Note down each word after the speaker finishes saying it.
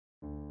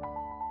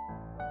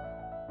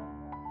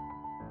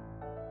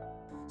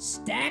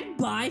Stand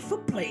By for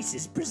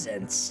Places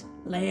presents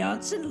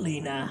Leonce and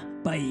Lena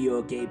by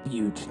Jorge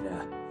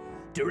Butner.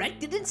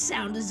 Directed and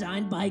sound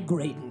designed by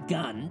Graydon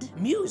Gund.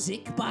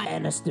 Music by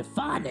Anna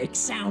Stefanik.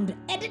 Sound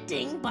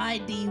editing by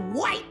D.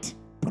 White.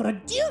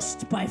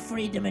 Produced by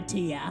Frida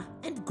Mattia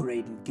and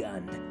Graydon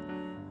Gund.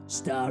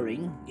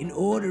 Starring, in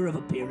order of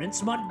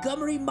appearance,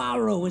 Montgomery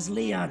Morrow as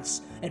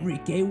Leonce,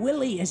 Enrique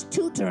Willi as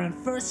tutor and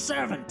first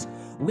servant,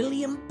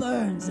 William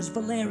Burns as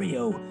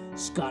Valerio,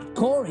 Scott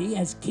Corey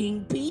as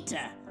King Peter,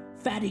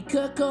 Fatty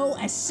Kirko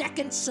as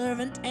second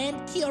servant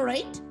and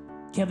curate,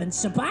 Kevin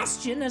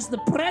Sebastian as the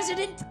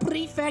president,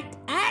 prefect,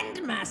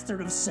 and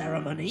master of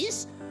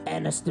ceremonies,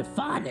 Anna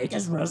Stefanik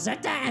as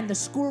Rosetta and the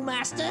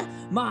schoolmaster,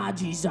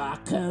 Margie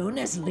Zarcone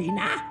as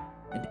Lena,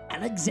 and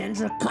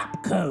Alexandra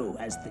Kopko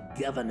as the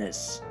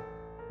governess.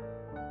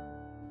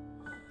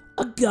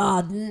 A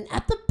garden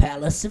at the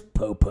Palace of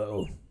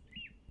Popo.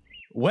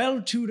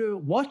 Well, tutor,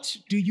 what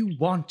do you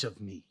want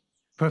of me?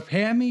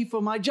 Prepare me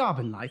for my job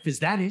in life, is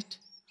that it?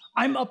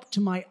 I'm up to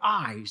my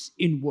eyes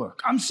in work.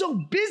 I'm so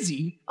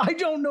busy, I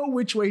don't know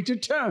which way to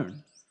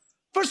turn.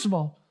 First of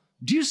all,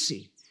 do you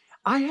see?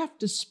 I have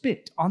to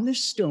spit on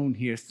this stone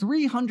here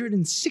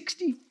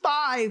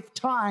 365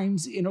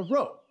 times in a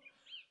row.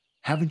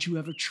 Haven't you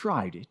ever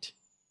tried it?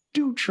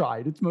 Do try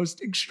it. It's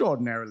most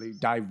extraordinarily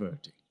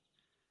diverting.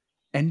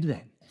 And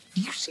then,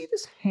 do you see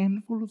this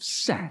handful of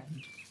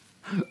sand?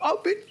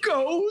 Up it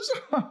goes!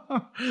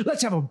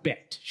 Let's have a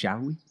bet,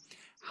 shall we?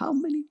 How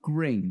many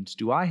grains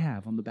do I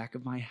have on the back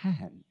of my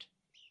hand?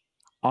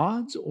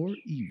 Odds or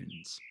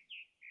evens?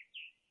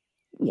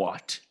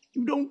 What?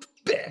 You don't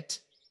bet?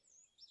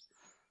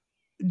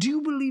 Do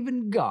you believe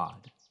in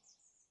God?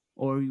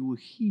 Or are you a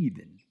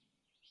heathen?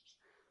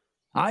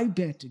 I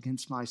bet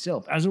against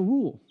myself, as a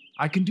rule.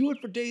 I can do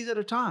it for days at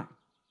a time.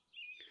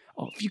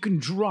 Oh, if you can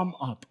drum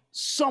up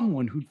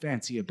someone who'd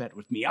fancy a bet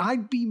with me,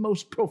 I'd be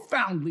most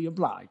profoundly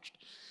obliged.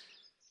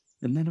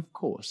 And then, of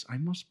course, I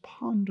must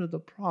ponder the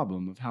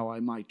problem of how I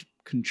might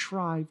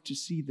contrive to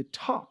see the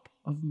top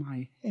of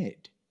my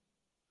head.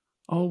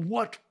 Oh,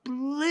 what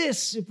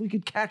bliss if we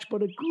could catch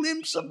but a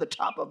glimpse of the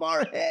top of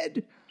our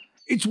head!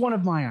 It's one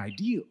of my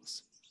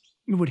ideals.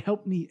 It would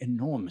help me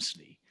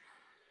enormously.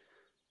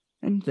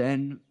 And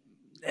then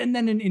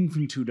an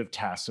infinitude of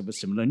tasks of a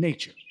similar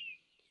nature.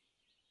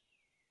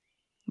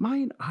 Am I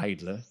an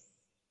idler?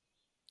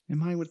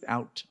 Am I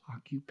without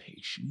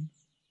occupation?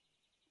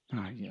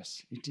 Ah,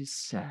 yes, it is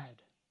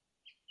sad.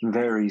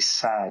 Very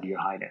sad, Your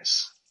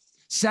Highness.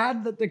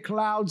 Sad that the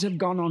clouds have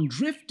gone on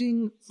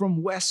drifting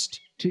from west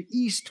to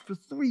east for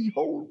 3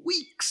 whole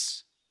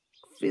weeks.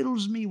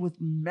 Fills me with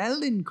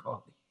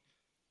melancholy.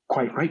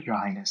 Quite right, Your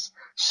Highness.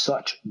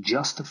 Such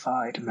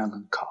justified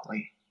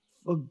melancholy.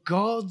 For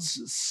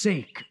God's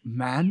sake,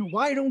 man,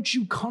 why don't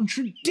you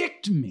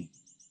contradict me?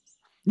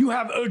 You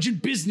have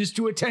urgent business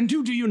to attend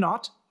to, do you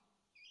not?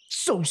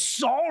 So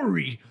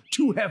sorry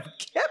to have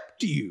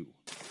kept you.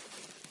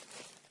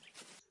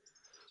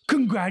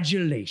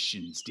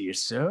 Congratulations, dear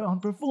sir, on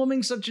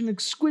performing such an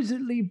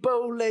exquisitely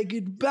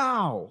bow-legged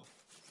bow.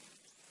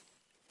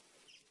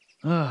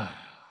 How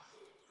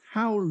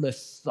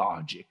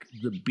lethargic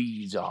the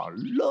bees are,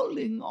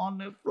 lulling on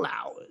their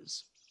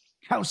flowers.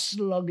 How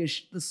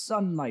sluggish the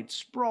sunlight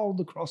sprawled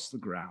across the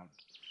ground.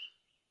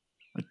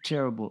 A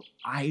terrible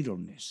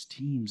idleness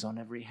teems on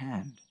every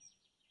hand.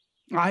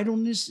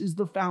 Idleness is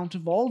the fount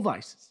of all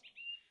vices.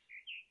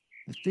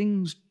 The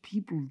things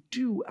people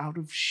do out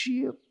of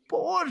sheer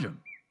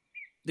boredom.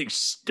 They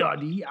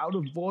study out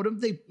of boredom.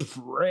 They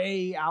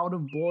pray out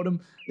of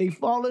boredom. They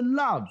fall in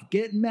love,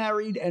 get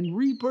married, and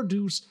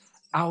reproduce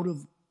out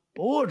of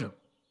boredom.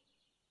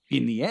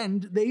 In the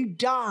end, they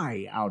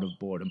die out of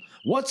boredom.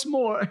 What's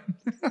more,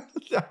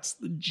 that's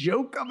the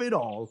joke of it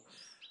all.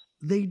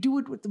 They do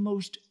it with the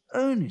most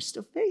earnest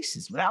of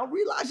faces without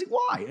realizing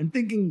why and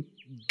thinking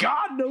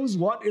God knows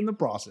what in the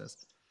process.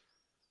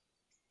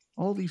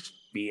 All these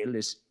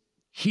fearless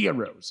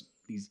heroes,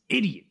 these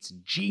idiots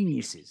and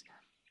geniuses,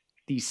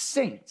 these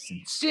saints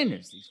and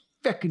sinners, these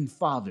fecund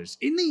fathers,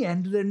 in the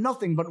end, they're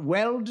nothing but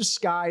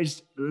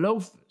well-disguised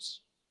loafers.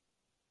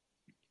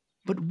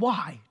 But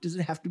why does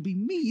it have to be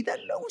me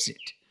that knows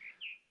it?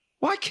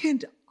 Why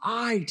can't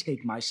I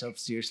take myself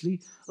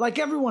seriously like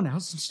everyone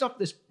else and stuff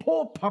this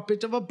poor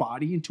puppet of a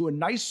body into a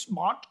nice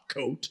smart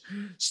coat,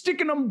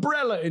 stick an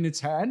umbrella in its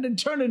hand, and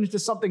turn it into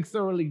something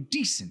thoroughly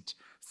decent,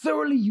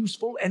 thoroughly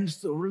useful, and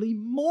thoroughly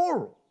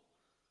moral?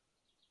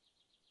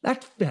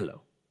 That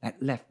fellow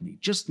that left me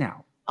just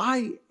now,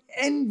 I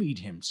envied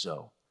him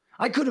so.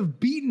 I could have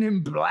beaten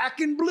him black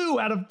and blue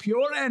out of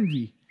pure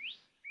envy.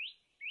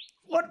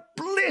 What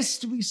bliss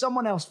to be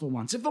someone else for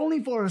once, if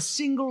only for a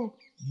single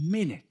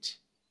minute.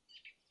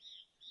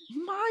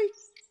 My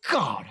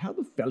God, how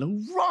the fellow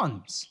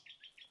runs!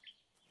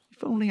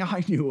 If only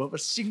I knew of a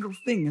single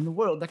thing in the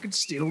world that could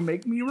still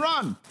make me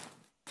run.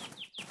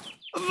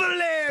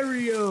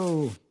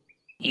 Valerio!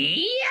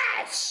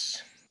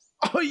 Yes!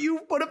 Oh,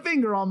 you've put a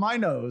finger on my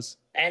nose.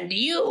 And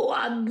you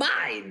on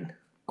mine.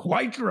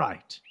 Quite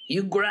right.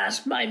 You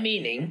grasp my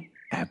meaning?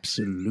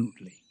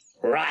 Absolutely.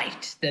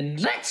 Right, then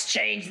let's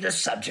change the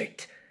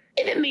subject.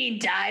 In the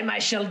meantime, I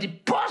shall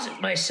deposit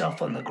myself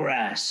on the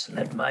grass,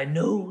 let my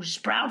nose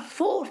sprout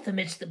forth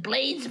amidst the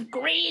blades of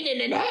green,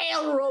 and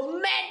inhale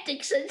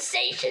romantic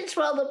sensations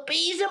while the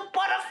bees and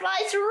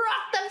butterflies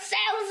rock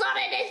themselves on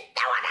it as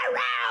though on a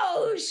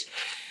rose.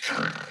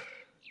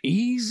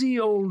 Easy,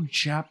 old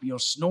chap. You're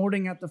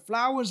snorting at the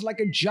flowers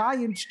like a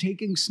giant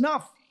taking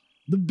snuff.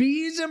 The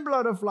bees and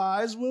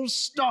butterflies will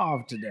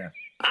starve to death.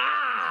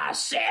 Ah,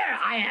 sir,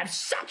 I have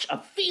such a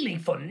feeling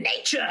for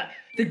nature.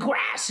 The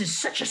grass is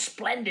such a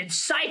splendid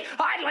sight.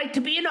 I'd like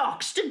to be an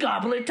ox to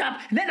gobble it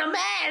up, then a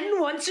man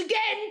once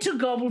again to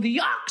gobble the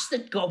ox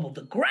that gobbled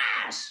the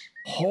grass.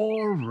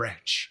 Poor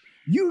wretch.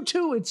 You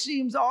too, it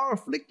seems, are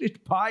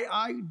afflicted by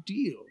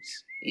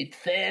ideals. It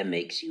fair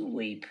makes you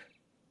weep.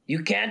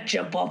 You can't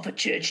jump off a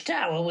church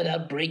tower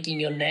without breaking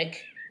your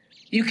neck.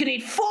 You can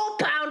eat 4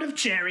 pounds of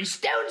cherries,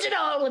 stones and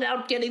all,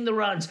 without getting the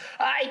runs.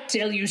 I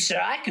tell you, sir,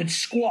 I could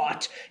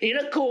squat in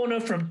a corner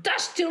from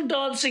dusk till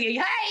dawn singing,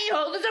 hey,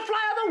 ho, there's a fly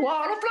on the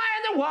wall, a fly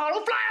on the wall,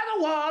 a fly on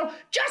the wall,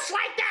 just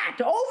like that,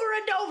 over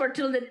and over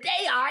till the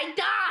day I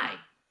die.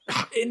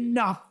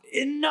 Enough.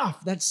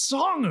 That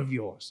song of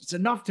yours, it's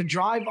enough to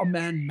drive a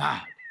man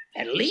mad.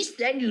 At least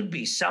then you'd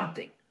be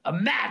something. A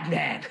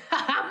madman.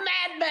 A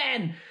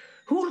madman.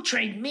 Who'll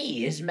trade me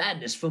his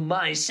madness for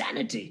my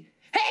sanity?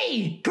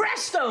 Hey,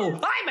 presto!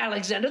 I'm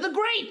Alexander the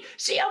Great!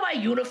 See how my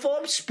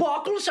uniform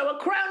sparkles, how a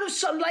crown of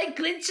sunlight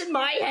glints in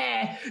my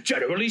hair.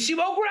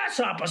 Generalissimo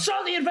Grasshopper,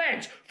 saw the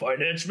advance.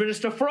 Finance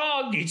Minister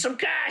Frog, need some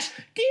cash.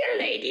 Dear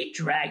Lady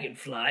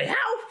Dragonfly,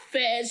 how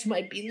fares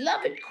my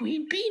beloved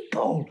Queen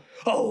Beanpole?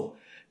 Oh,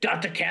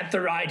 Dr.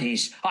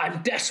 Cantharides,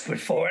 I'm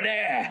desperate for an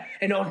heir.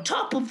 And on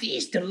top of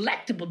these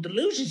delectable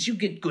delusions, you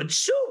get good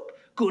soup,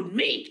 good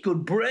meat,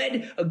 good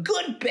bread, a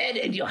good bed,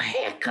 and your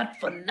hair cut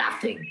for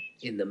nothing.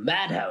 In the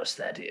madhouse,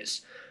 that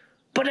is.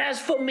 But as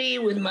for me,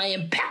 with my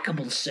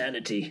impeccable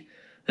sanity,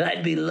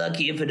 I'd be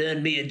lucky if it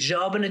earned me a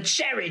job in a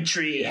cherry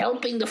tree,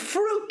 helping the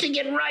fruit to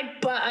get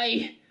right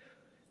by.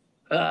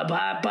 Well,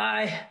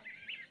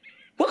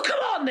 come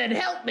on then,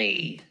 help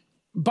me.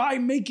 By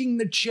making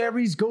the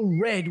cherries go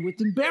red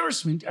with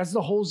embarrassment as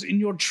the holes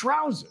in your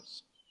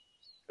trousers.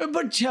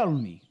 But tell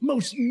me,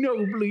 most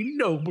nobly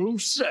noble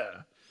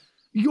sir,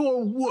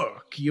 your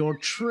work, your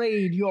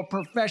trade, your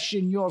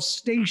profession, your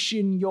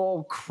station,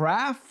 your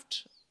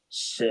craft?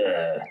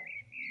 Sir,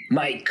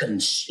 my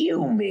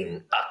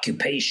consuming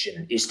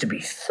occupation is to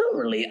be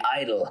thoroughly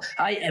idle.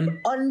 I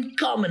am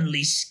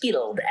uncommonly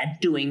skilled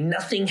at doing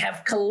nothing,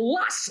 have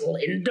colossal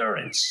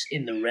endurance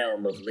in the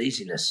realm of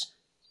laziness.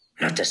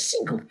 Not a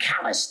single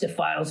callus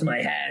defiles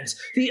my hands.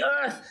 The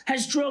earth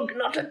has drunk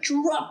not a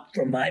drop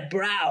from my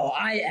brow.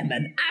 I am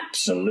an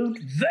absolute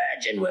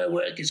virgin where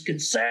work is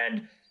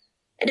concerned.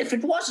 And if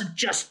it wasn't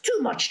just too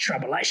much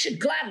trouble, I should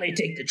gladly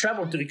take the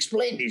trouble to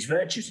explain these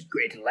virtues at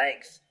greater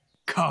length.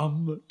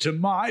 Come to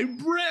my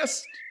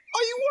breast.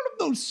 Are you one of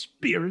those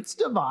spirits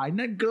divine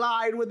that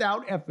glide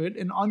without effort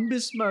and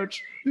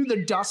unbesmirched through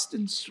the dust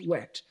and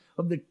sweat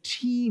of the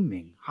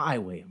teeming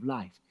highway of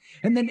life,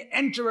 and then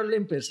enter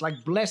Olympus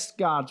like blessed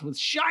gods with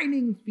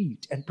shining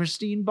feet and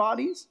pristine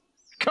bodies?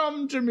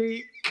 Come to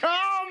me, come!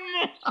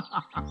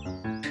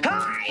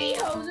 Hi,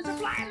 ho, there's a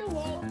fly on the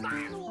wall, fly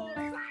on the wall,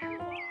 fly on the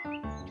wall.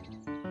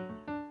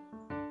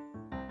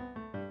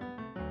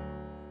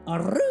 A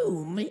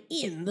room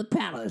in the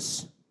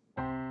palace.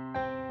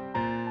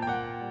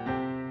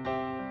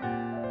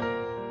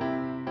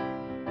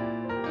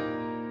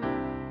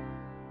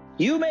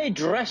 You may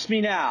dress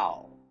me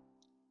now.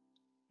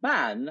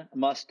 Man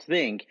must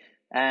think,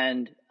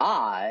 and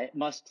I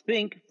must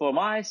think for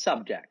my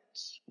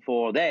subjects,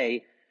 for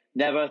they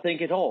never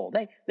think at all.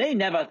 They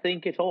never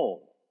think at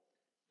all.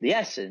 The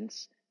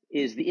essence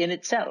is the in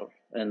itself,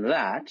 and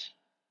that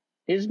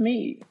is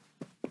me.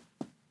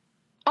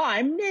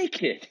 I'm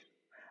naked.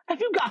 Have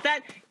you got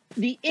that?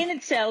 The in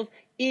itself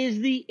is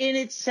the in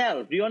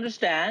itself. Do you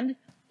understand?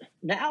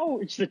 Now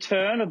it's the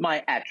turn of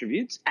my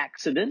attributes,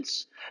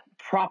 accidents,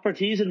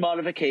 properties, and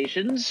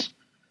modifications.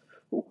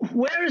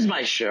 Where is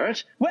my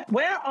shirt?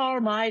 Where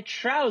are my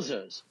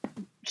trousers?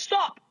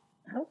 Stop!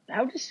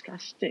 How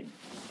disgusting.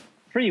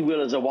 Free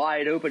will is a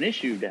wide open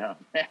issue down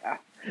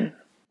there.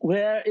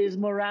 Where is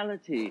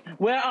morality?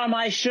 Where are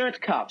my shirt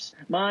cuffs?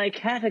 My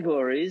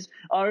categories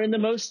are in the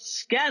most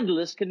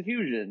scandalous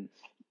confusion.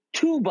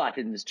 2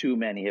 buttons too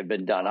many have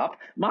been done up.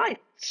 My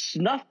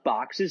snuff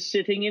box is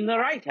sitting in the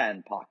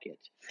right-hand pocket.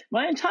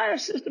 My entire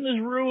system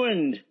is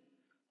ruined.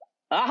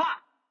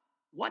 Aha!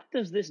 What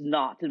does this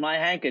knot in my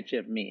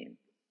handkerchief mean?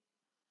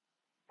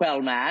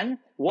 Well, man,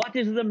 what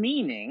is the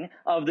meaning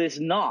of this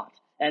knot,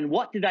 and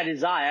what did I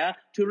desire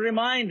to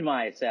remind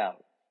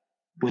myself?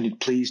 When it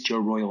pleased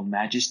your royal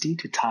majesty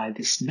to tie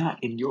this knot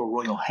in your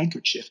royal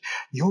handkerchief,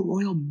 your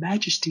royal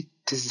majesty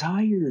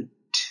desired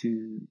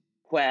to...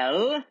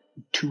 Well?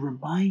 To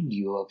remind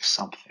you of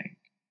something.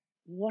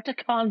 What a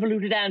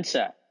convoluted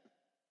answer.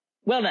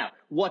 Well now,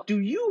 what do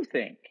you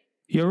think?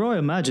 Your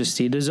Royal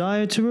Majesty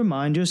desired to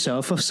remind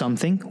yourself of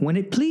something when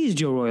it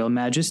pleased your Royal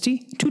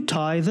Majesty to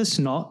tie this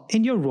knot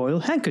in your royal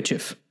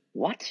handkerchief.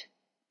 What?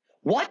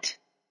 What?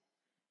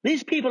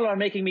 These people are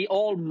making me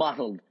all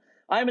muddled.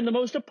 I'm in the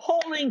most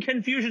appalling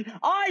confusion.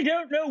 I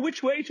don't know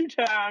which way to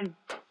turn.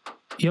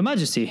 Your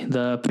Majesty,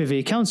 the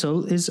Privy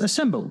Council is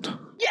assembled.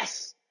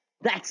 Yes,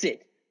 that's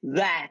it.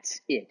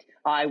 That's it.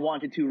 I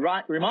wanted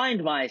to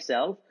remind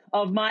myself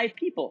of my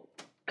people.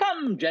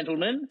 Come,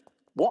 gentlemen,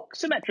 walk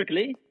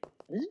symmetrically.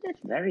 Isn't it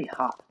very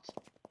hot?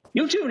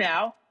 You two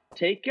now,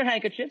 take your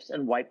handkerchiefs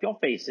and wipe your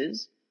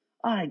faces.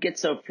 I get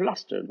so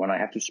flustered when I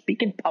have to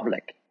speak in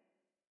public.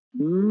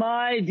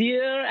 My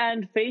dear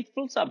and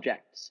faithful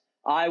subjects,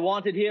 I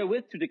wanted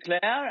herewith to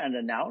declare and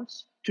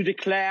announce,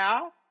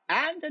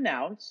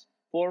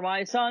 for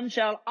my son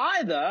shall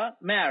either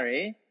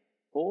marry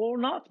or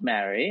not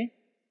marry.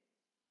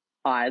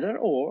 Either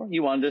or,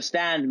 you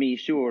understand me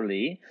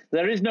surely.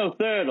 There is no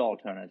third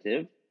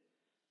alternative.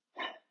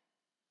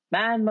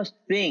 Man must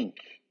think.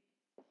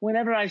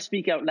 Whenever I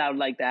speak out loud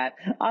like that,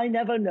 I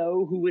never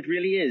know who it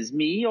really is,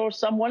 me or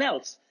someone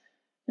else.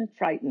 It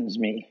frightens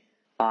me.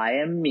 I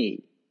am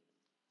me.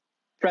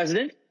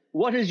 President,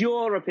 what is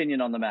your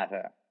opinion on the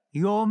matter?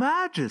 Your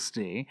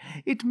Majesty,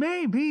 it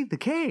may be the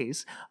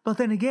case, but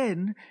then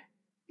again,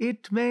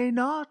 it may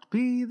not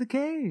be the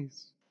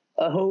case.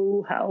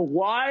 Oh, how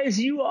wise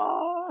you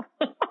are.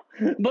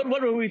 But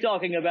what were we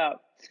talking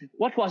about?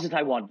 What was it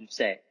I wanted to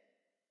say?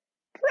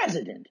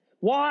 President,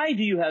 why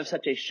do you have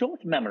such a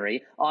short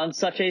memory on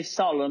such a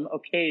solemn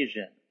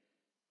occasion?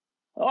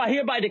 Oh, I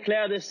hereby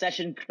declare this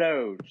session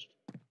closed.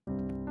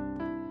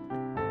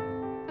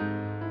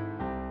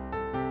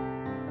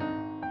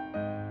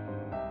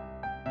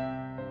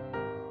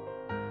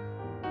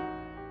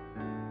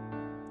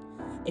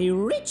 A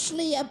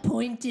richly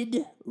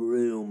appointed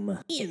room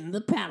in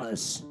the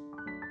palace.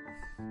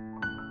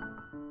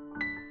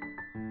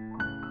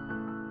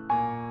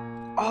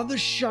 Are the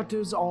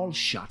shutters all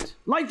shut?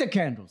 Light the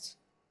candles.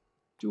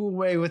 Do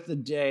away with the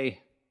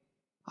day.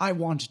 I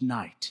want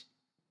night.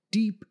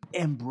 Deep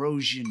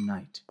ambrosian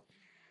night.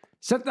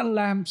 Set the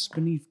lamps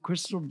beneath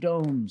crystal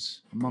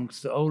domes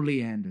amongst the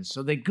oleanders,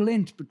 so they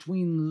glint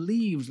between the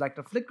leaves like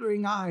the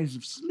flickering eyes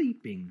of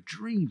sleeping,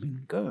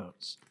 dreaming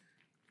girls.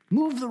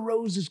 Move the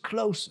roses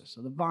closer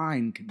so the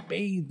vine can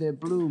bathe their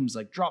blooms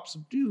like drops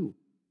of dew.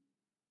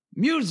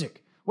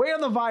 Music! Where are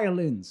the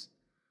violins?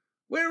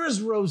 Where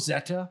is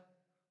Rosetta?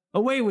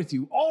 Away with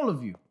you, all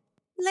of you.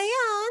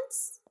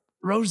 Leonce!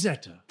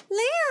 Rosetta.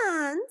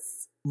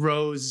 Leonce!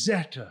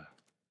 Rosetta.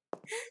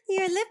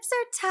 Your lips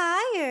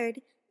are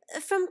tired.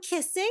 From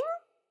kissing?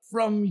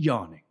 From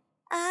yawning.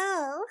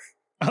 Oh.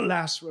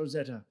 Alas,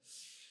 Rosetta,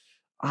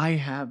 I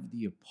have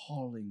the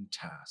appalling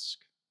task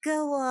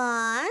Go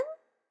on.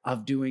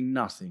 of doing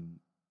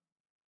nothing.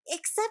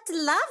 Except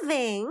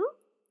loving.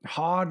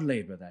 Hard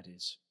labor, that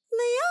is.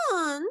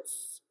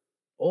 Leonce.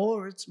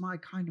 Or it's my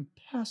kind of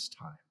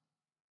pastime.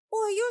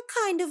 Or your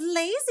kind of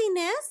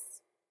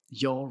laziness.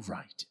 You're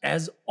right,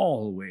 as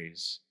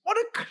always. What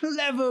a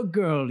clever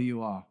girl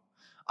you are.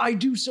 I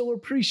do so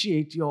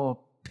appreciate your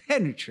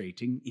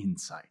penetrating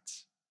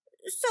insights.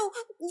 So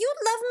you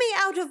love me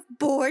out of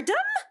boredom?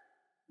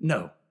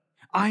 No,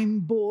 I'm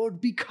bored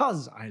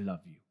because I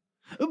love you.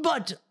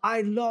 But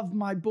I love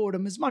my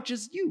boredom as much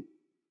as you.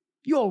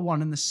 You're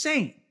one and the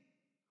same.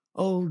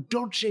 Oh,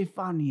 dolce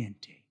far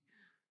niente.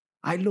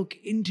 I look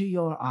into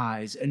your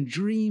eyes and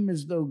dream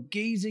as though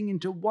gazing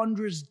into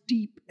wondrous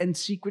deep and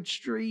secret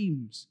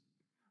streams.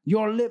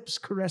 Your lips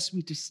caress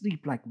me to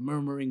sleep like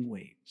murmuring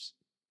waves.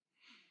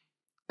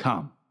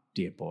 Come,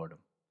 dear boredom.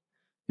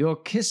 Your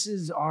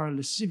kisses are a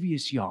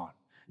lascivious yawn,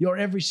 your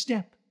every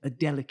step a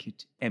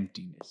delicate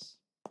emptiness.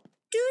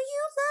 Do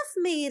you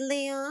love me,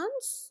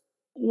 Leonce?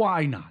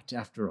 Why not,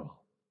 after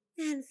all?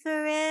 And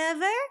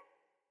forever?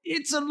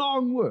 It's a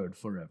long word,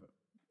 forever.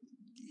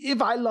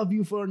 If I love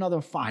you for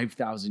another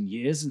 5,000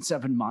 years and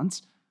 7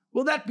 months,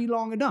 will that be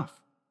long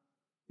enough?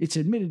 It's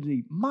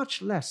admittedly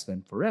much less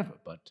than forever,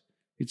 but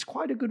it's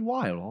quite a good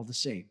while all the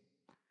same.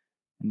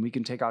 And we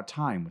can take our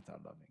time with our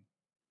loving.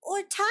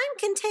 Or time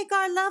can take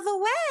our love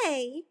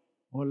away.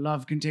 Or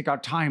love can take our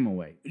time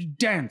away.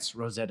 Dance,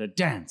 Rosetta,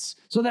 dance,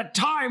 so that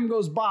time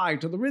goes by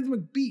to the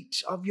rhythmic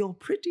beat of your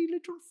pretty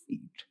little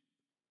feet.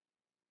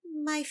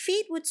 My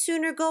feet would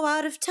sooner go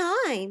out of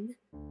time.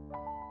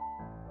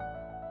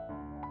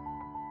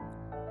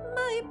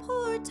 My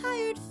poor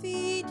tired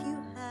feet,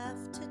 you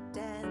have to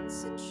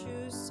dance in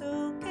shoes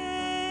so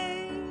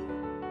gay.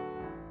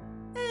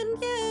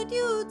 And yet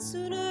you'd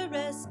sooner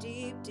rest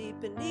deep, deep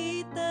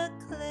beneath the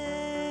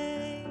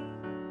clay.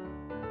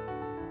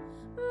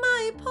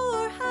 My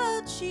poor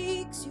hot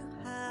cheeks, you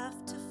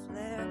have to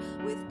flare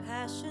with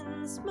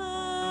passion's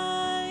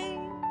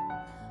might.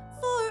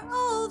 For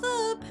all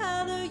the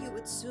pallor you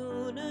would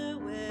sooner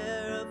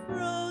wear of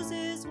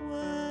roses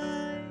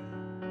white.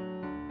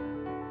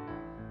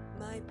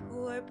 My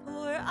poor,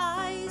 poor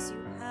eyes,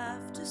 you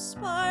have to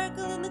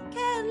sparkle in the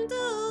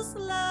candle's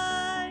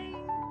light.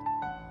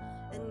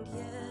 And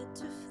yet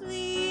to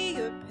flee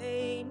your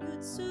pain,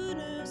 you'd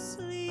sooner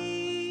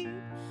sleep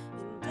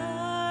in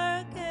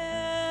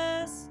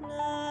darkest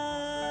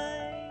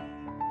night.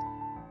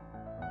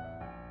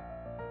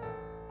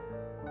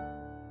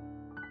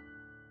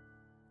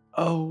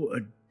 Oh, a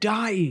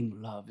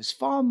dying love is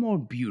far more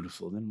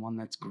beautiful than one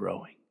that's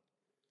growing.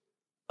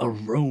 A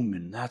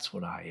Roman, that's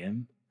what I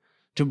am.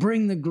 To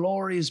bring the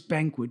glorious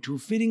banquet to a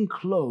fitting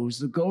close,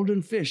 the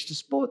golden fish to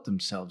sport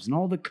themselves in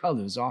all the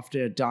colors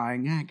after a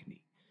dying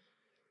agony.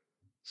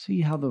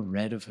 See how the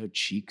red of her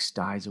cheeks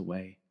dies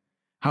away,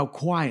 how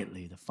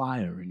quietly the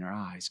fire in her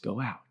eyes go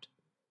out,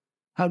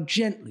 how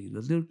gently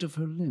the lilt of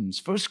her limbs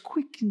first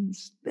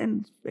quickens,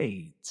 then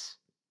fades.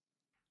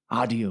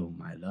 Addio,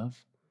 my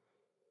love.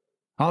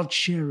 I'll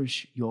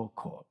cherish your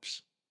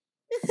corpse.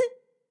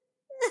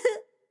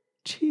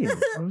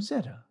 Tears,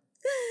 Rosetta.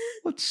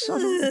 What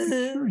subtle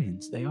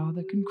Epicureans they are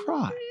that can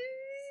cry.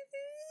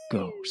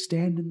 Go,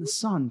 stand in the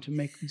sun to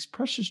make these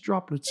precious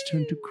droplets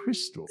turn to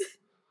crystal.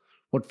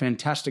 What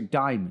fantastic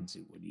diamonds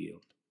it would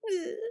yield.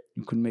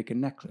 You could make a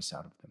necklace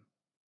out of them.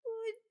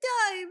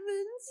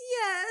 Diamonds,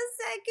 yes,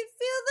 I can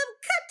feel them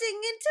cutting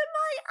into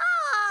my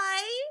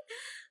eye.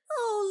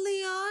 Oh,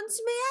 Leonce,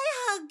 may I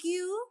hug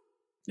you?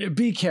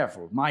 Be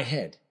careful, my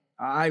head.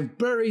 I've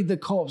buried the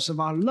corpse of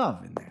our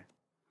love in there.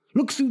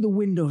 Look through the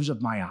windows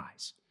of my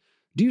eyes.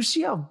 Do you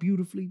see how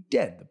beautifully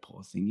dead the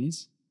poor thing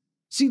is?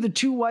 See the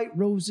 2 white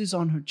roses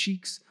on her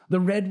cheeks,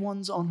 the red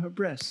ones on her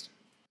breast.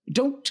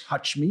 Don't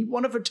touch me,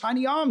 one of her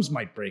tiny arms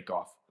might break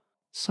off.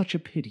 Such a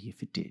pity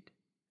if it did.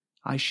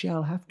 I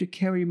shall have to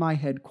carry my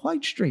head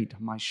quite straight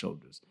on my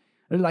shoulders,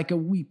 like a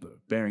weeper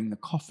bearing the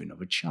coffin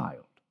of a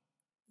child.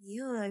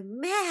 You're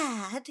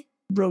mad.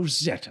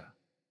 Rosetta.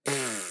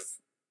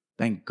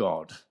 Thank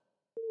God.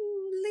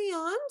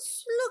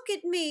 Leonce, look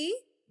at me.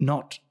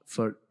 Not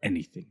for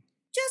anything.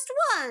 Just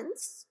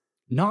once.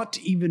 Not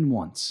even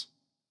once.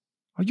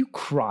 Are you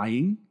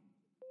crying?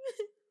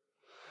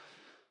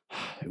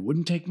 It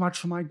wouldn't take much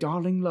for my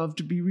darling love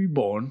to be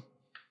reborn.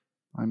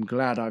 I'm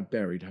glad I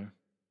buried her.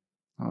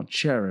 I'll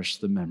cherish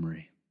the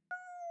memory.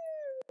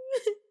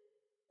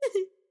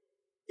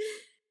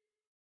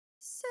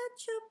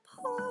 Such a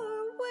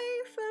poor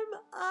waif am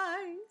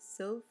I,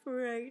 so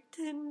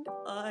frightened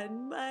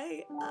on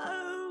my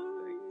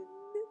own.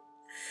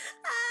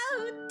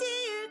 Oh,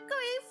 dear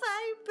grief,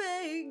 I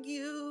beg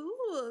you,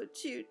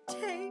 won't you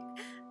take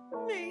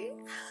me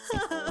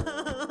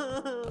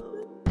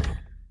home?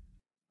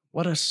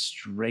 What a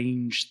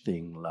strange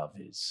thing love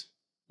is.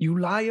 You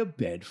lie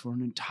abed for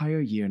an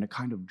entire year in a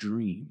kind of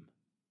dream.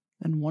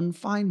 Then one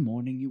fine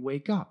morning you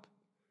wake up,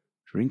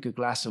 drink a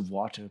glass of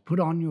water, put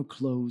on your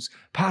clothes,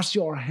 pass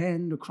your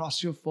hand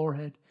across your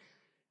forehead,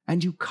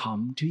 and you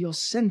come to your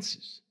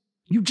senses.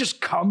 You just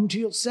come to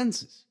your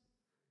senses.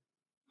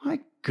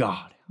 My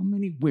God, how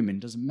many women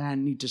does a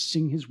man need to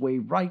sing his way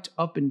right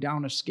up and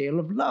down a scale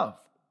of love?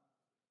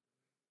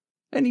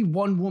 Any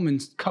one woman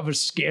covers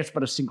scarce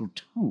but a single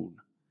tone.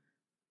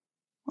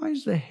 Why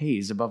is the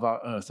haze above our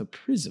earth a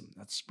prism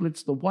that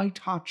splits the white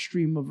hot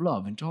stream of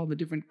love into all the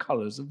different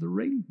colors of the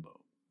rainbow?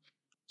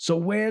 So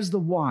where's the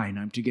wine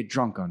I'm to get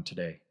drunk on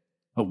today?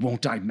 Or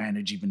won't I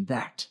manage even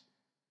that?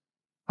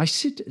 I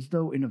sit as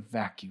though in a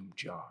vacuum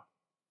jar.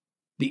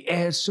 The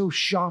air's so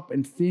sharp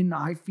and thin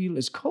I feel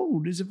as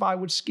cold as if I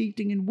were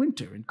skating in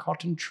winter in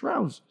cotton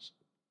trousers.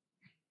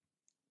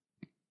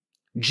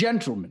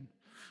 Gentlemen,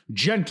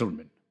 do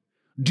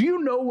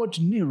you know what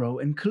Nero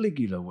and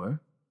Caligula were?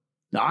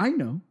 I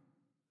know.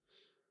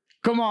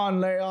 Come on,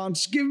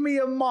 Leonce, give me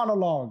a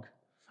monologue.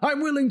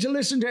 I'm willing to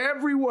listen to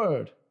every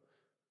word.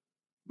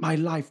 My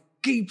life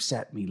gapes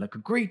at me like a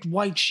great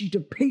white sheet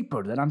of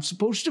paper that I'm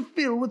supposed to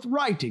fill with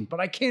writing, but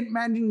I can't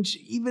manage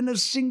even a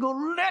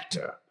single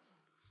letter.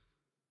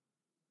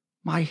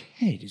 My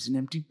head is an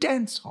empty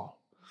dance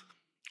hall.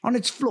 On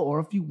its floor,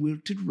 a few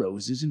wilted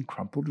roses and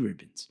crumpled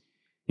ribbons.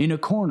 In a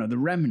corner, the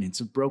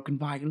remnants of broken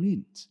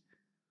violins.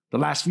 The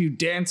last few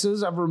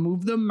dancers have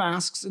removed their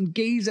masks and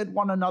gaze at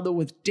one another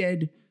with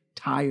dead,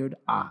 tired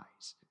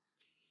eyes.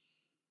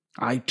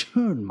 I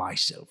turn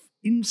myself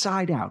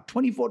inside out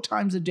 24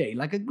 times a day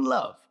like a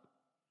glove.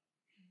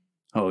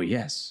 Oh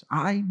yes,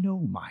 I know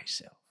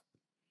myself.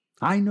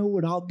 I know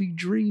what I'll be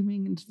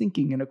dreaming and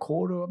thinking in a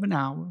quarter of an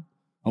hour,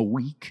 a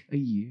week, a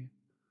year.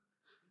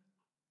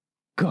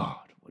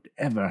 God,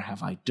 whatever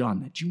have I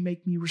done that you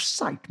make me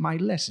recite my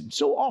lesson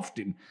so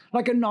often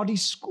like a naughty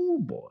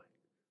schoolboy?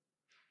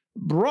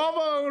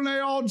 Bravo,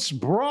 Leonce,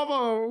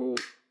 bravo!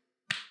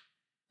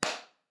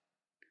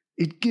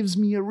 It gives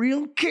me a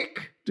real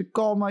kick to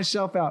call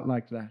myself out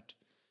like that.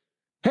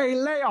 Hey,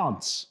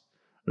 Leonce!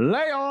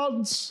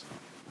 Leonce!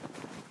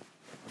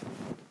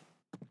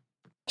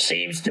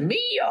 Seems to me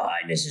Your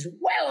Highness is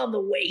well on the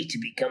way to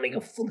becoming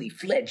a fully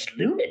fledged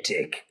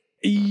lunatic.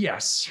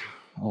 Yes,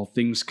 all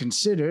things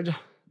considered,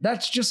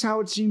 that's just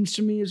how it seems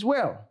to me as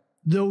well,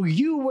 though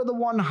you were the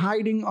one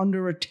hiding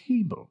under a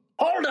table.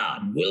 Hold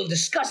on, we'll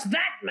discuss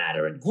that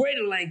matter at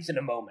greater length in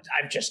a moment.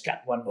 I've just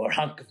got one more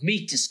hunk of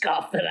meat to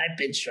scoff that I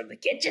pinched from the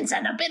kitchens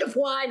and a bit of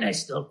wine I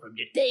stole from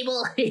your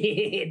table.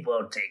 It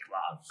won't take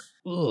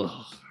long.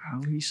 Ugh,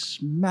 how he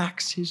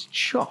smacks his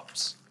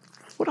chops.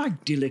 What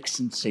idyllic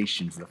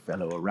sensations the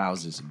fellow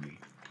arouses in me.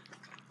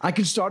 I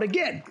can start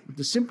again with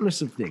the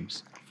simplest of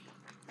things.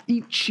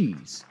 Eat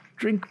cheese,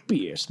 drink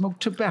beer, smoke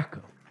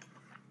tobacco.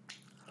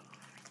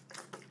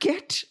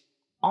 Get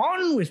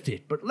on with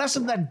it, but less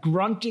of that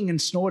grunting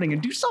and snorting,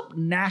 and do stop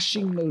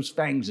gnashing those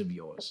fangs of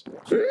yours.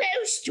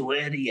 Most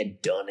worthy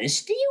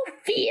Adonis, do you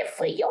fear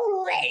for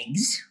your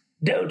legs?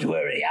 Don't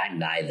worry, I'm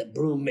neither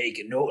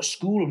broom-maker nor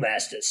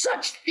schoolmaster.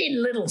 Such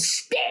thin little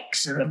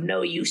sticks are of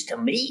no use to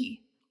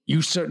me.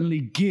 You certainly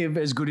give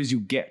as good as you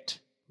get.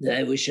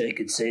 I wish I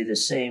could say the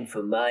same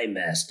for my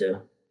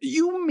master.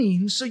 You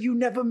mean so you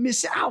never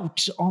miss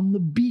out on the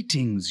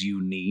beatings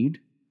you need?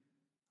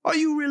 Are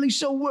you really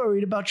so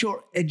worried about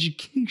your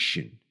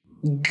education?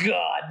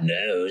 God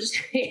knows.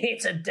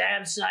 It's a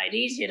damn sight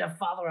easier to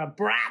father a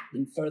brat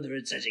than further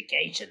its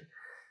education.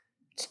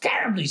 It's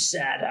terribly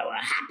sad how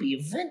a happy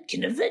event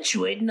can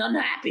eventuate in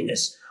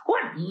unhappiness.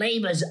 What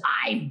labors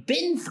I've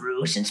been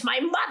through since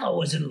my mother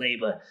was in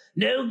labor.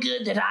 No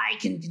good that I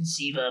can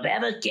conceive of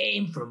ever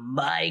came from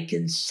my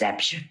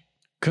conception.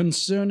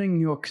 Concerning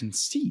your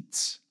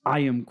conceits, I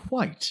am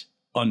quite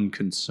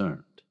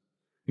unconcerned.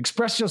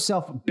 Express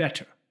yourself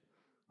better,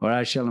 or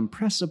I shall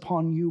impress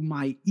upon you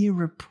my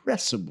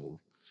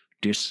irrepressible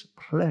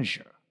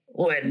displeasure.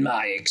 When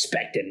my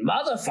expectant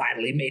mother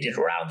finally made it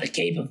round the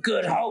Cape of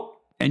Good Hope.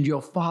 And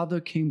your father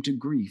came to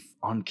grief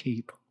on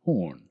Cape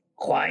Horn.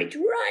 Quite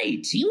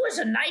right. He was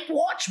a night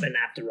watchman,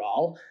 after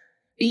all.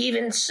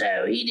 Even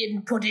so, he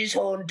didn't put his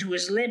horn to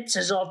his lips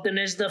as often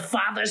as the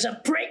fathers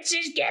of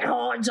princes get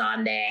horns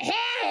on their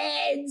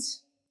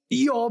heads.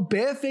 Your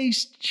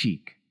barefaced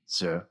cheek,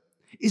 sir,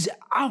 is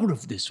out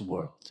of this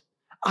world.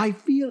 I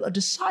feel a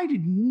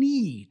decided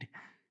need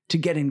to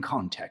get in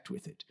contact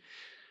with it.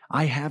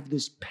 I have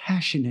this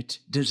passionate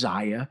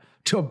desire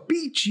to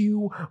beat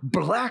you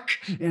black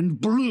and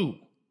blue.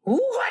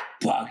 What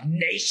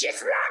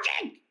pugnacious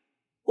logic!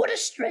 What a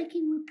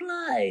striking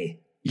reply.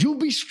 You'll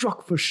be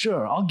struck for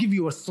sure. I'll give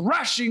you a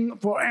thrashing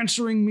for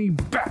answering me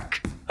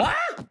back. Huh?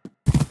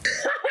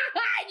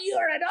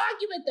 You're an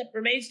argument that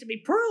remains to be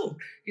proved,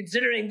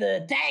 considering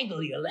the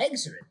tangle your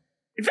legs are in.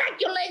 In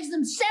fact, your legs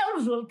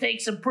themselves will take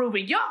some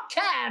proving. Your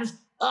calves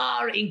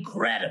are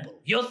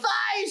incredible. Your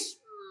thighs,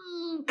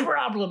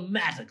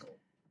 problematical.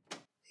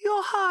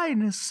 Your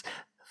Highness,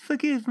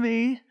 forgive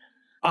me.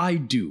 I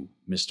do,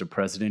 Mr.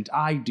 President,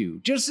 I do.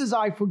 Just as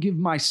I forgive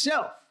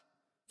myself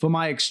for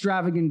my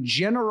extravagant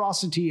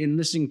generosity in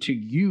listening to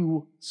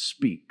you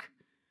speak.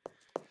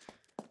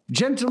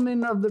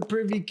 Gentlemen of the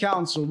Privy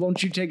Council,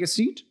 won't you take a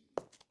seat?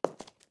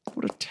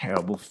 What a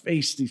terrible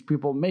face these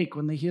people make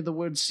when they hear the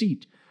word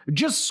seat.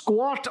 Just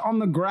squat on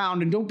the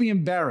ground and don't be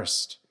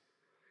embarrassed.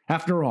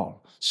 After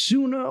all,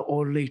 sooner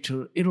or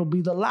later, it'll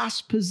be the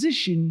last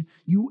position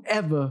you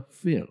ever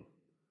fill.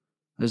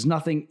 There's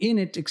nothing in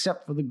it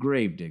except for the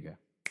gravedigger.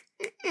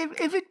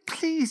 If it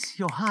please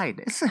your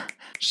Highness.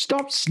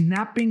 Stop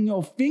snapping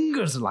your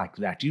fingers like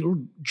that.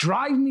 You'll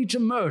drive me to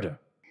murder.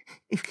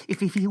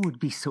 If you would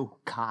be so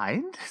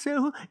kind,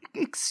 so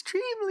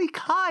extremely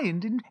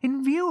kind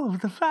in view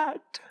of the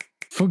fact.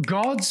 For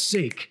God's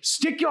sake,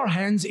 stick your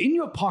hands in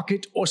your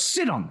pocket or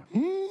sit on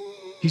them.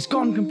 He's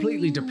gone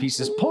completely to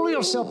pieces. Pull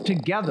yourself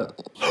together.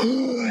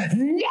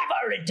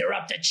 Never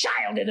interrupt a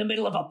child in the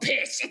middle of a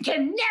piss. It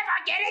can never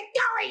get it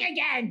going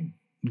again.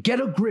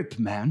 Get a grip,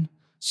 man.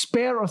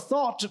 Spare a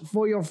thought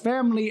for your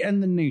family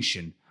and the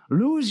nation.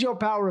 Lose your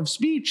power of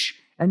speech,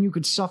 and you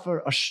could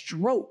suffer a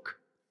stroke.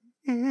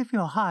 If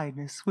your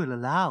Highness will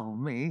allow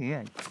me.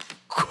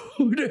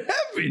 Good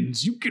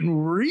heavens, you can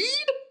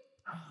read?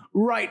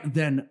 Right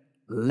then,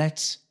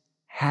 let's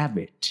have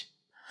it.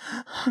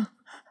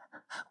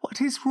 What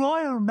His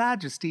Royal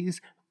Majesty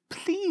is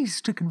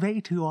pleased to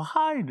convey to your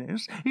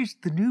Highness is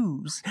the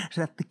news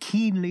that the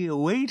keenly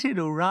awaited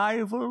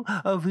arrival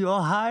of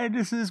your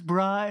Highness's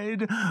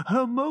bride,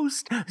 Her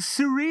Most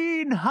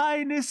Serene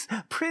Highness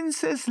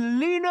Princess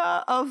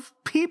Lena of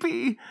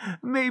Pipi,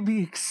 may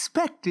be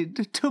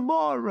expected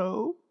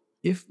tomorrow.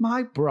 If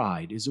my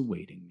bride is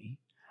awaiting me,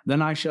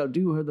 then I shall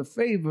do her the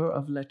favor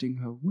of letting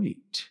her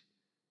wait.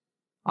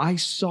 I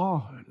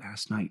saw her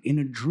last night in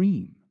a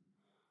dream.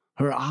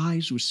 Her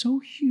eyes were so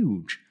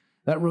huge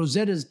that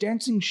Rosetta's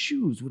dancing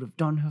shoes would have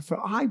done her for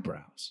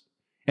eyebrows.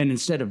 And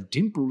instead of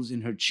dimples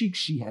in her cheeks,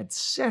 she had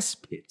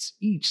cesspits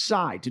each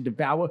side to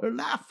devour her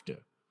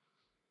laughter.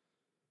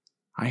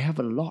 I have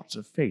a lot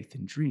of faith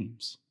in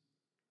dreams.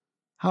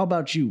 How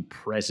about you,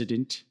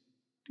 President?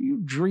 Do you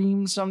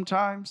dream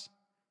sometimes?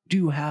 Do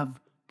you have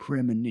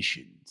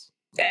premonitions?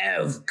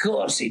 Of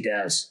course he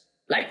does.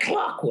 Like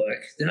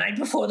clockwork, the night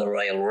before the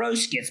royal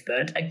roast gets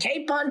burnt, a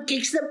capon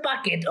kicks the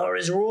bucket or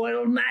His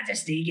Royal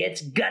Majesty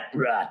gets gut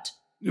rot.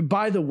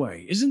 By the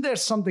way, isn't there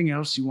something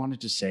else you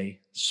wanted to say?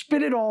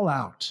 Spit it all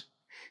out.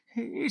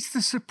 It's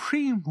the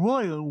supreme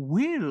royal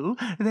will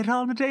that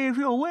on the day of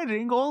your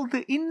wedding all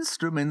the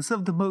instruments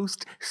of the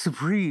most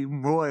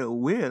supreme royal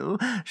will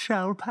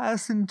shall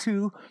pass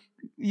into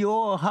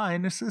your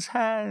Highness's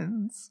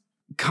hands.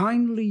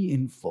 Kindly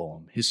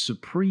inform His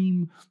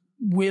Supreme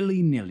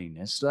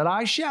willy-nilliness that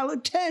I shall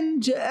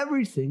attend to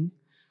everything,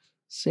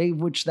 save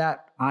which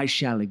that I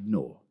shall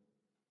ignore.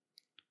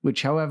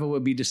 Which, however, will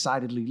be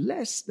decidedly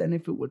less than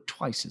if it were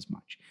twice as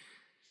much.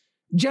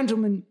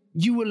 Gentlemen,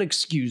 you will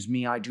excuse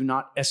me, I do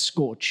not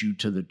escort you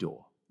to the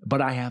door.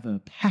 but I have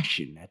a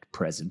passion at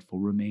present for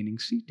remaining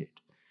seated.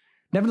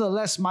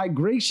 Nevertheless, my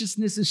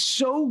graciousness is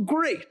so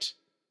great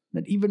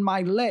that even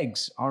my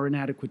legs are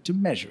inadequate to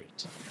measure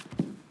it.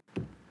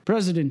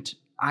 President,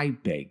 I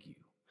beg you,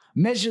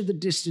 measure the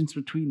distance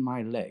between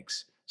my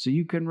legs so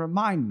you can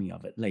remind me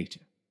of it later.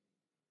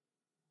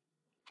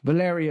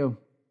 Valerio,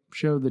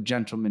 show the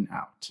gentleman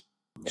out.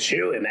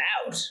 Shoo him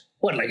out?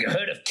 What, like a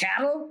herd of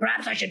cattle?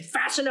 Perhaps I should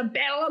fasten a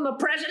bell on the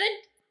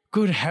president?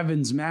 Good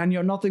heavens, man,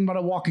 you're nothing but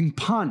a walking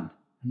pun,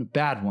 and a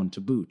bad one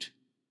to boot.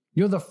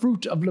 You're the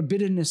fruit of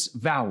libidinous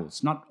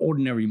vowels, not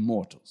ordinary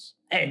mortals.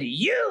 And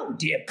you,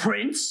 dear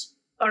prince,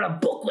 are a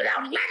book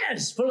without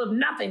letters, full of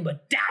nothing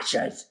but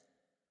dashes.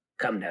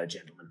 Come now,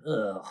 gentlemen.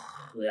 Ugh.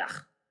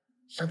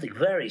 Something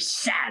very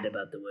sad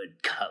about the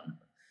word come.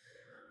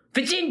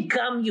 If it's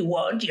income you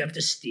want, you have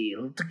to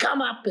steal. To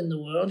come up in the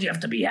world, you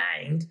have to be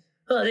hanged.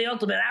 The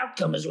ultimate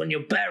outcome is when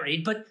you're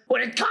buried, but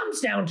when it comes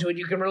down to it,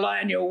 you can rely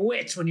on your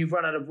wits when you've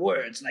run out of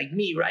words, like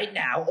me right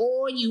now,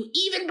 or you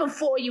even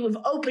before you have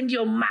opened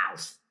your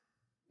mouth.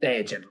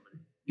 There, gentlemen,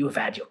 you have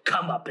had your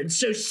come-up,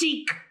 so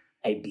seek,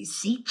 I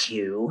beseech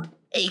you,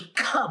 a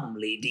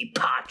comely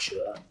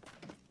departure.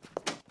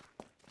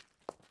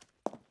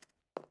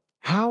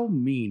 How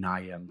mean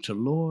I am to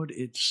lord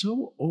it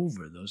so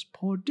over those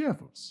poor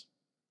devils.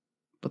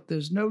 But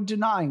there's no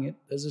denying it,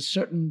 there's a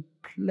certain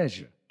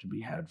pleasure to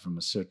be had from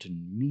a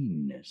certain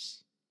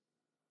meanness.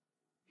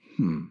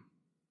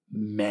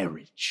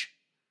 Marriage.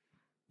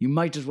 You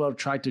might as well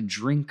try to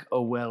drink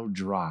a well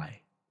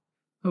dry.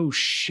 Oh,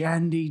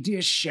 Shandy,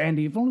 dear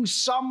Shandy, if only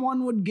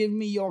someone would give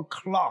me your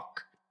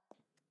clock.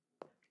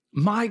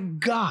 My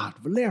God,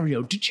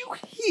 Valerio, did you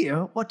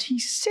hear what he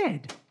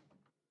said?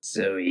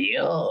 So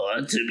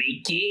you're to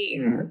be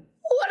king.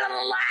 What a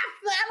laugh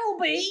that'll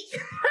be!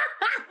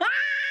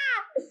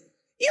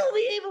 You'll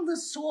be able to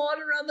swan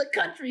around the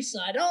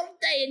countryside all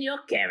day in your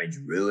carriage,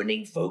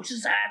 ruining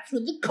folks' hats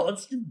with the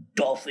constant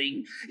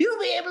doffing. You'll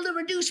be able to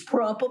reduce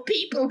proper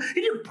people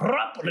into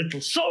proper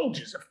little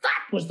soldiers, if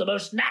that was the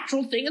most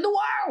natural thing in the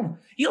world.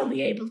 You'll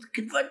be able to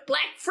convert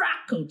black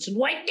frock coats and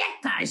white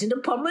neckties into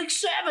public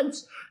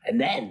servants.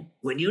 And then,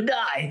 when you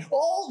die,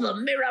 all the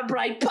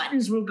mirror-bright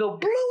buttons will go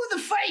blue in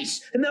the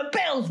face, and the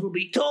bells will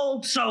be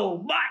tolled so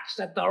much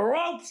that the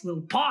ropes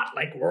will part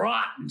like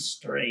rotten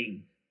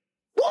string.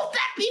 Won't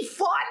that be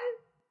fun?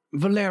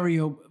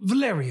 Valerio,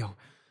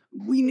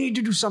 we need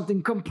to do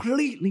something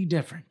completely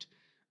different.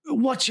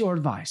 What's your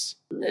advice?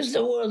 There's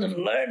the world of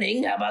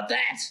learning. How about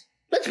that?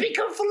 Let's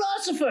become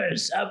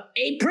philosophers.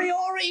 A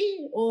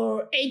priori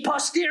or a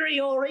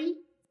posteriori?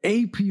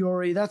 A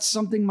priori, that's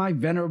something my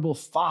venerable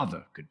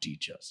father could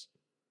teach us.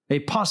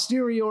 A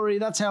posteriori,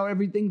 that's how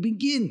everything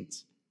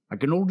begins.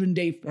 Like an olden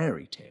day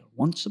fairy tale,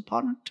 once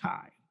upon a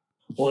time.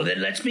 Well,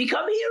 then let's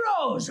become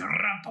heroes.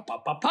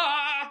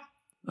 Ra-pa-pa-pa-pa.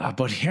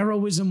 But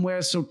heroism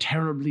wears so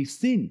terribly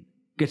thin,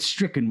 gets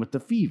stricken with the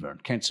fever,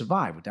 and can't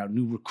survive without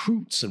new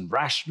recruits and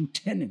rash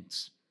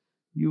lieutenants.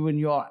 You and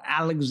your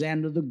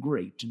Alexander the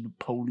Great and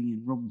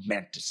Napoleon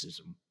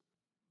romanticism.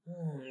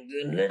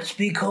 Then let's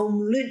become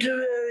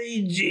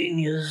literary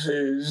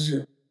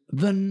geniuses.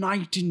 The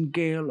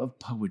nightingale of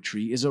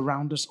poetry is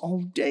around us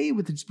all day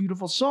with its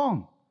beautiful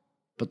song,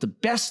 but the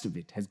best of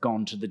it has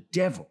gone to the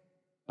devil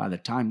by the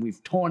time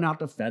we've torn out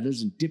the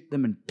feathers and dipped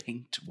them in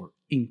paint or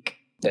ink.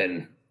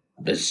 Then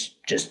let's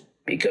just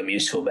become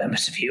useful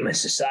members of human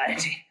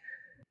society.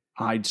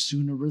 I'd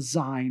sooner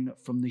resign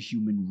from the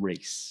human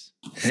race.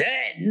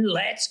 Then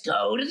let's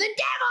go to the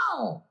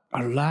devil!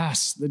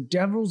 Alas, the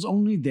devil's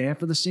only there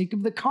for the sake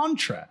of the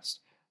contrast,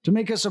 to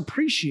make us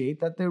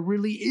appreciate that there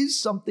really is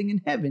something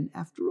in heaven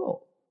after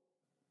all.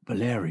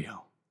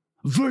 Valerio,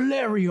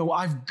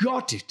 I've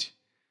got it!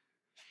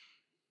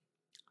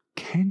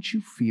 Can't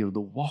you feel the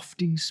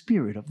wafting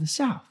spirit of the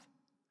south?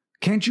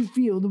 Can't you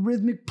feel the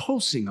rhythmic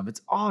pulsing of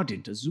its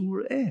ardent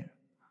azure air?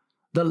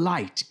 The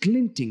light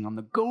glinting on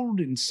the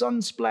golden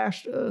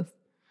sun-splashed earth,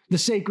 the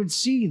sacred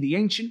sea, the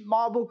ancient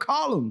marble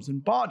columns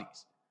and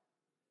bodies.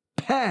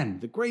 Pan,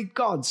 the great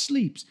god,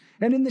 sleeps,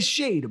 and in the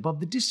shade above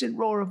the distant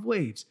roar of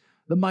waves,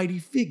 the mighty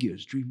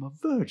figures dream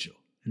of Virgil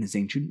and his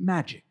ancient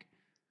magic,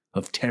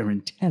 of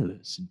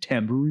tarantellas and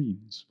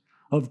tambourines,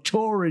 of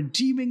torrid,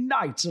 teeming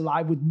nights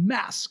alive with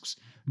masks,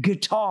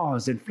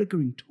 guitars, and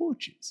flickering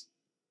torches.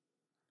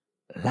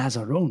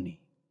 Lazzaroni,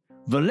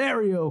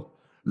 Valerio,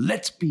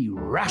 let's be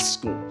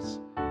rascals.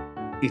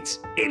 It's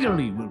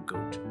Italy we'll go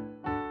to.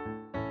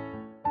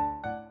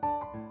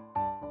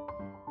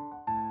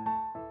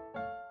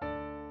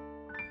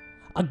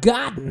 A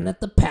garden at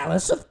the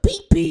Palace of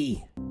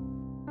Pee-Pee.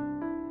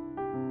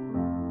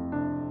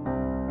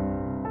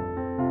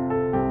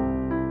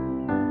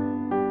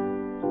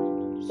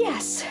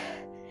 Yes,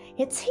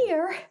 it's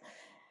here.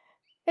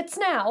 It's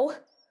now.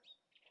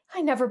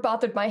 I never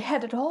bothered my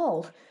head at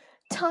all.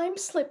 Time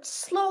slipped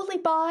slowly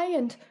by,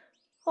 and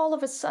all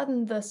of a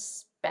sudden the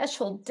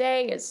special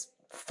day is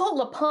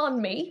full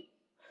upon me.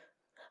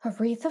 A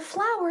wreath of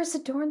flowers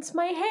adorns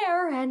my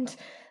hair, and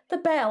the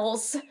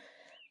bells.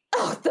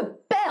 Oh, the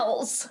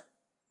bells!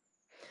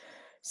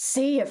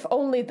 See if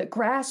only the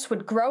grass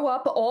would grow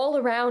up all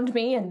around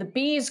me and the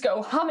bees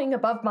go humming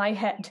above my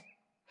head.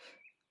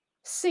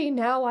 See,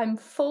 now I'm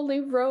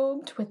fully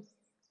robed with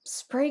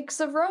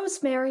sprigs of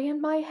rosemary in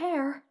my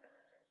hair.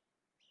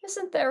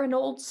 Isn't there an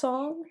old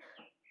song?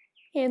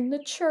 In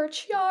the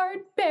churchyard,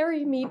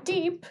 bury me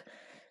deep.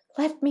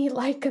 Let me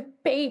like a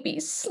baby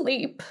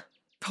sleep.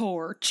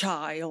 Poor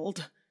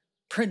child.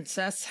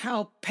 Princess,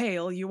 how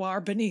pale you are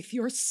beneath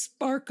your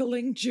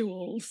sparkling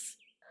jewels.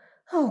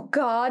 Oh,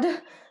 God.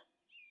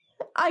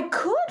 I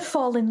could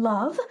fall in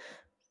love.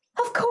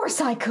 Of course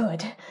I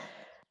could.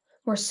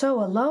 We're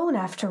so alone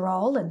after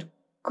all, and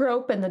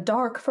grope in the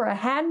dark for a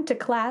hand to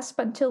clasp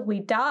until we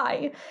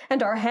die,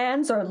 and our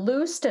hands are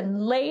loosed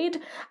and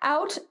laid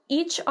out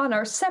each on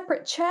our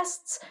separate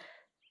chests.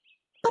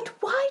 But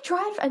why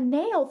drive a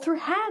nail through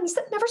hands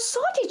that never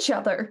sought each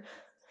other?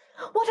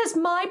 What has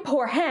my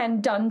poor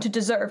hand done to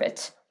deserve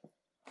it?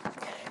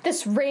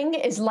 This ring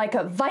is like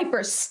a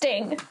viper's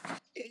sting.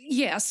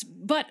 Yes,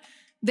 but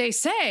they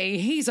say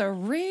he's a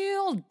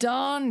real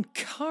Don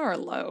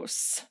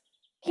Carlos.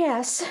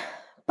 Yes,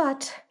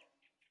 but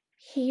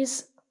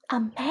he's a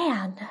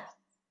man.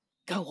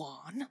 Go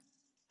on.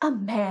 A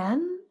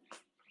man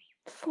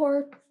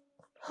for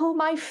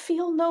whom I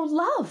feel no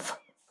love.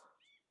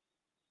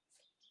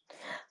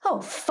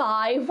 Oh,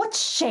 fie, what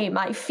shame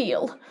I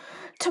feel.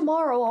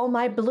 Tomorrow all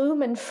my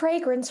bloom and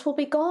fragrance will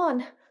be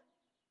gone.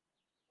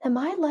 Am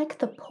I like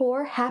the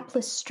poor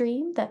hapless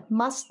stream that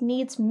must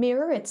needs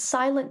mirror its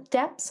silent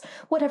depths,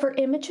 whatever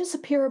images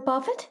appear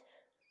above it?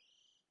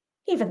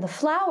 Even the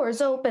flowers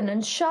open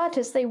and shut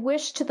as they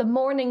wish to the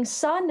morning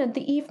sun and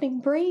the evening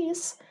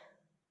breeze.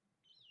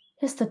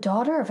 Is the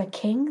daughter of a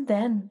king,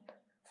 then,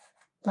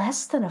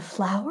 less than a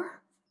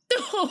flower?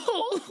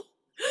 Oh,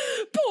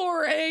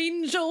 poor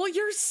angel,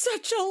 you're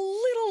such a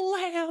little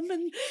lamb,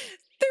 and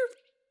they're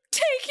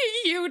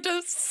taking you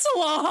to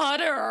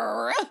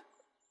slaughter.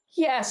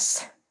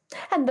 Yes,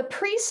 and the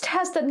priest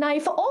has the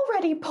knife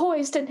already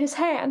poised in his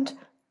hand.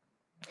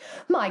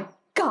 My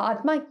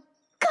God,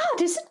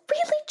 is it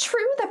really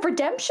true that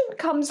redemption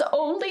comes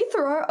only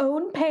through our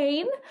own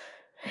pain?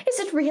 Is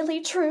it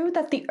really true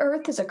that the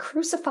earth is a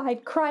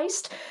crucified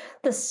Christ,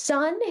 the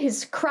sun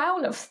his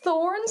crown of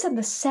thorns, and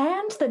the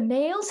sand the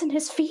nails in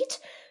his feet,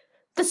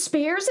 the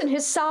spears in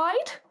his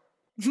side?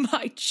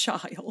 My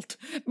child,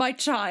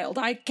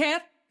 I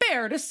can't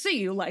bear to see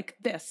you like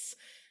this.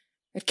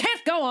 It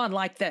can't go on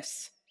like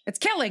this. It's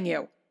killing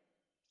you.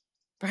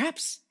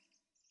 Perhaps,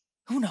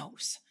 who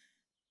knows?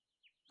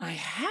 I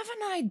have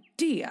an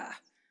idea.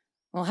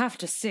 We'll have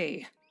to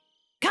see.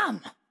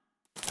 Come!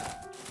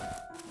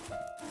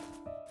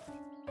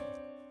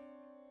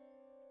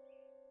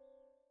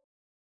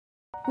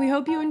 We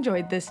hope you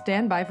enjoyed this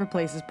Stand By for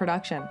Places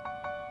production.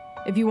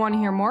 If you want to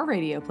hear more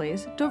radio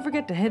plays, don't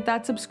forget to hit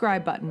that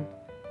subscribe button.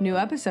 New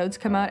episodes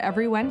come out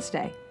every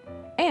Wednesday.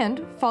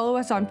 And follow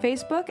us on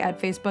Facebook at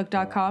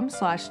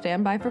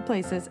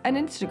facebook.com/standbyforplaces and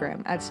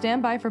Instagram at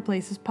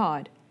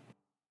standbyforplacespod.